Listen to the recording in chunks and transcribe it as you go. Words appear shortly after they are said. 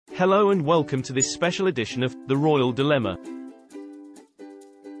Hello and welcome to this special edition of The Royal Dilemma.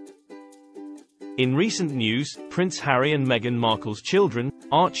 In recent news, Prince Harry and Meghan Markle's children,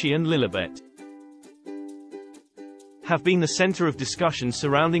 Archie and Lilibet, have been the centre of discussion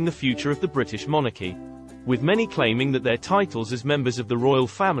surrounding the future of the British monarchy, with many claiming that their titles as members of the royal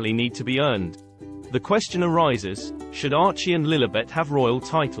family need to be earned. The question arises, should Archie and Lilibet have royal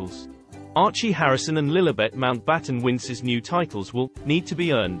titles? Archie Harrison and Lilibet Mountbatten-Windsor's new titles will need to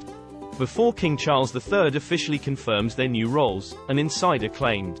be earned before King Charles III officially confirms their new roles, an insider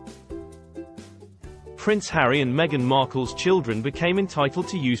claimed. Prince Harry and Meghan Markle's children became entitled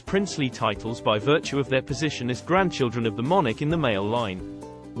to use princely titles by virtue of their position as grandchildren of the monarch in the male line,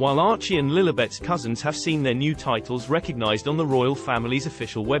 while Archie and Lilibet's cousins have seen their new titles recognized on the royal family's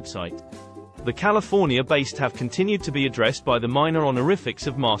official website. The California-based have continued to be addressed by the minor honorifics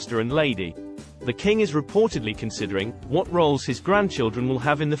of Master and Lady. The king is reportedly considering what roles his grandchildren will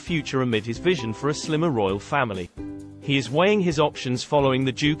have in the future amid his vision for a slimmer royal family. He is weighing his options following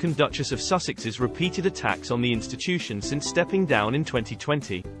the Duke and Duchess of Sussex's repeated attacks on the institution since stepping down in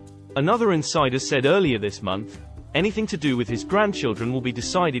 2020. Another insider said earlier this month, anything to do with his grandchildren will be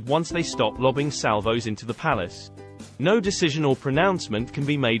decided once they stop lobbing salvos into the palace. No decision or pronouncement can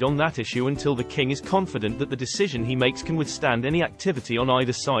be made on that issue until the king is confident that the decision he makes can withstand any activity on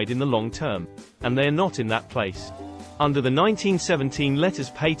either side in the long term, and they are not in that place. Under the 1917 letters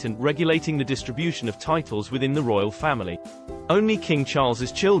patent regulating the distribution of titles within the royal family, only King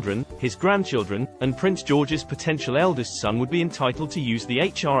Charles's children, his grandchildren, and Prince George's potential eldest son would be entitled to use the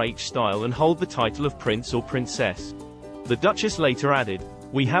HRH style and hold the title of prince or princess. The Duchess later added,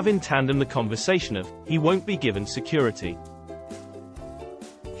 "We have in tandem the conversation of, he won't be given security.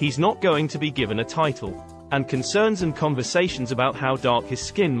 He's not going to be given a title. And concerns and conversations about how dark his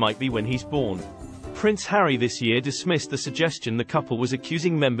skin might be when he's born." Prince Harry this year dismissed the suggestion the couple was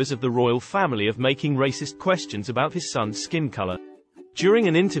accusing members of the royal family of making racist questions about his son's skin color. During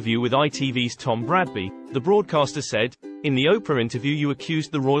an interview with ITV's Tom Bradby, the broadcaster said, "In the Oprah interview you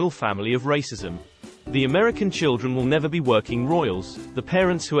accused the royal family of racism. The American children will never be working royals, the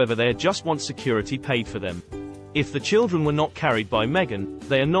parents whoever they are just want security paid for them. If the children were not carried by Meghan,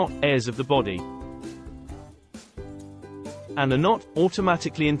 they are not heirs of the body, and are not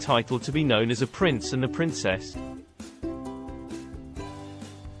automatically entitled to be known as a prince and a princess,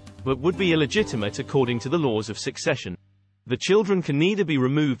 but would be illegitimate according to the laws of succession. The children can neither be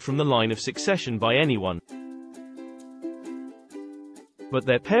removed from the line of succession by anyone, but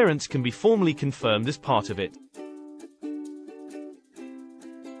their parents can be formally confirmed as part of it."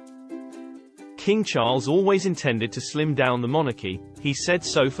 King Charles always intended to slim down the monarchy, he said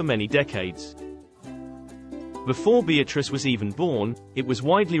so for many decades. Before Beatrice was even born, it was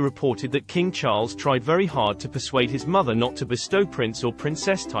widely reported that King Charles tried very hard to persuade his mother not to bestow prince or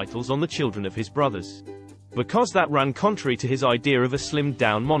princess titles on the children of his brothers, because that ran contrary to his idea of a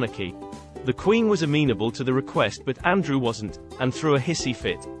slimmed-down monarchy. The Queen was amenable to the request but Andrew wasn't, and threw a hissy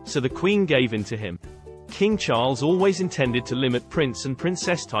fit, so the Queen gave in to him. King Charles always intended to limit prince and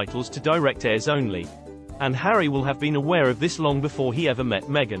princess titles to direct heirs only, and Harry will have been aware of this long before he ever met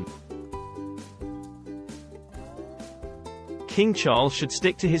Meghan. King Charles should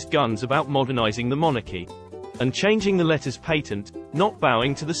stick to his guns about modernizing the monarchy and changing the letters patent, not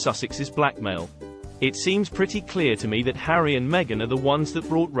bowing to the Sussex's blackmail. It seems pretty clear to me that Harry and Meghan are the ones that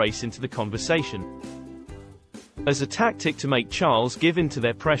brought race into the conversation, as a tactic to make Charles give in to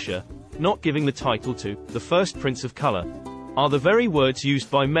their pressure. Not giving the title to the first prince of color are the very words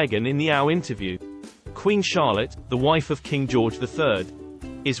used by Meghan in the OW interview. Queen Charlotte, the wife of King George III,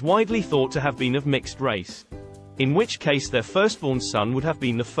 is widely thought to have been of mixed race, in which case their firstborn son would have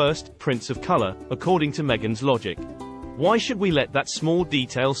been the first prince of color, according to Meghan's logic. Why should we let that small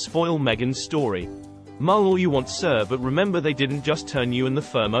detail spoil Meghan's story? Mull all you want, sir, but remember they didn't just turn you and the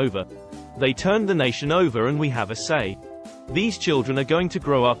firm over. They turned the nation over and we have a say. These children are going to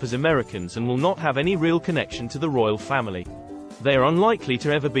grow up as Americans and will not have any real connection to the royal family. They are unlikely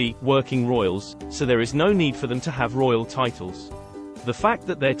to ever be working royals, so there is no need for them to have royal titles. The fact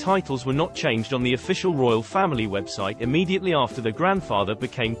that their titles were not changed on the official royal family website immediately after their grandfather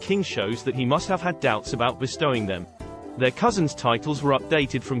became king shows that he must have had doubts about bestowing them. Their cousins' titles were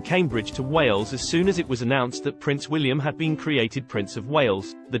updated from Cambridge to Wales as soon as it was announced that Prince William had been created Prince of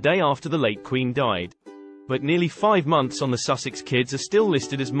Wales, the day after the late Queen died. But nearly 5 months on the Sussex kids are still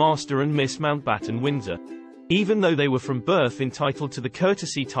listed as Master and Miss Mountbatten-Windsor, even though they were from birth entitled to the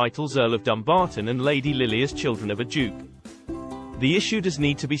courtesy titles Earl of Dumbarton and Lady Lily as children of a duke. The issue does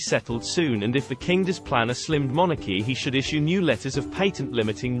need to be settled soon, and if the king does plan a slimmed monarchy, he should issue new letters of patent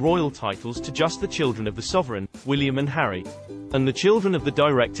limiting royal titles to just the children of the sovereign, William and Harry. and the children of the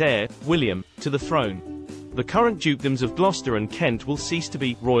direct heir, William, to the throne. The current dukedoms of Gloucester and Kent will cease to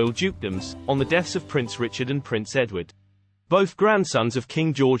be royal dukedoms, on the deaths of Prince Richard and Prince Edward. Both grandsons of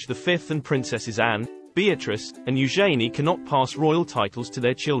King George V and Princesses Anne, Beatrice, and Eugenie cannot pass royal titles to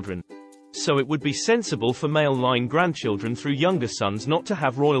their children. So it would be sensible for male-line grandchildren through younger sons not to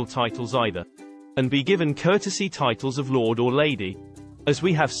have royal titles either, and be given courtesy titles of lord or lady. As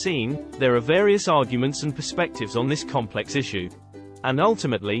we have seen, there are various arguments and perspectives on this complex issue. And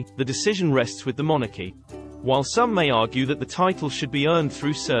ultimately, the decision rests with the monarchy. While some may argue that the title should be earned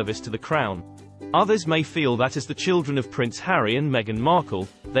through service to the crown, others may feel that as the children of Prince Harry and Meghan Markle,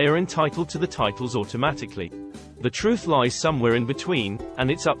 they are entitled to the titles automatically. The truth lies somewhere in between, and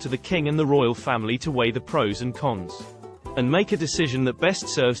it's up to the king and the royal family to weigh the pros and cons, and make a decision that best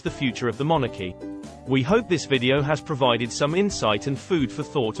serves the future of the monarchy. We hope this video has provided some insight and food for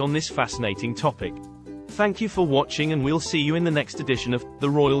thought on this fascinating topic. Thank you for watching, and we'll see you in the next edition of The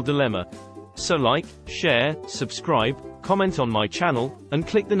Royal Dilemma. So like, share, subscribe, comment on my channel, and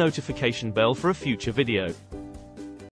click the notification bell for a future video.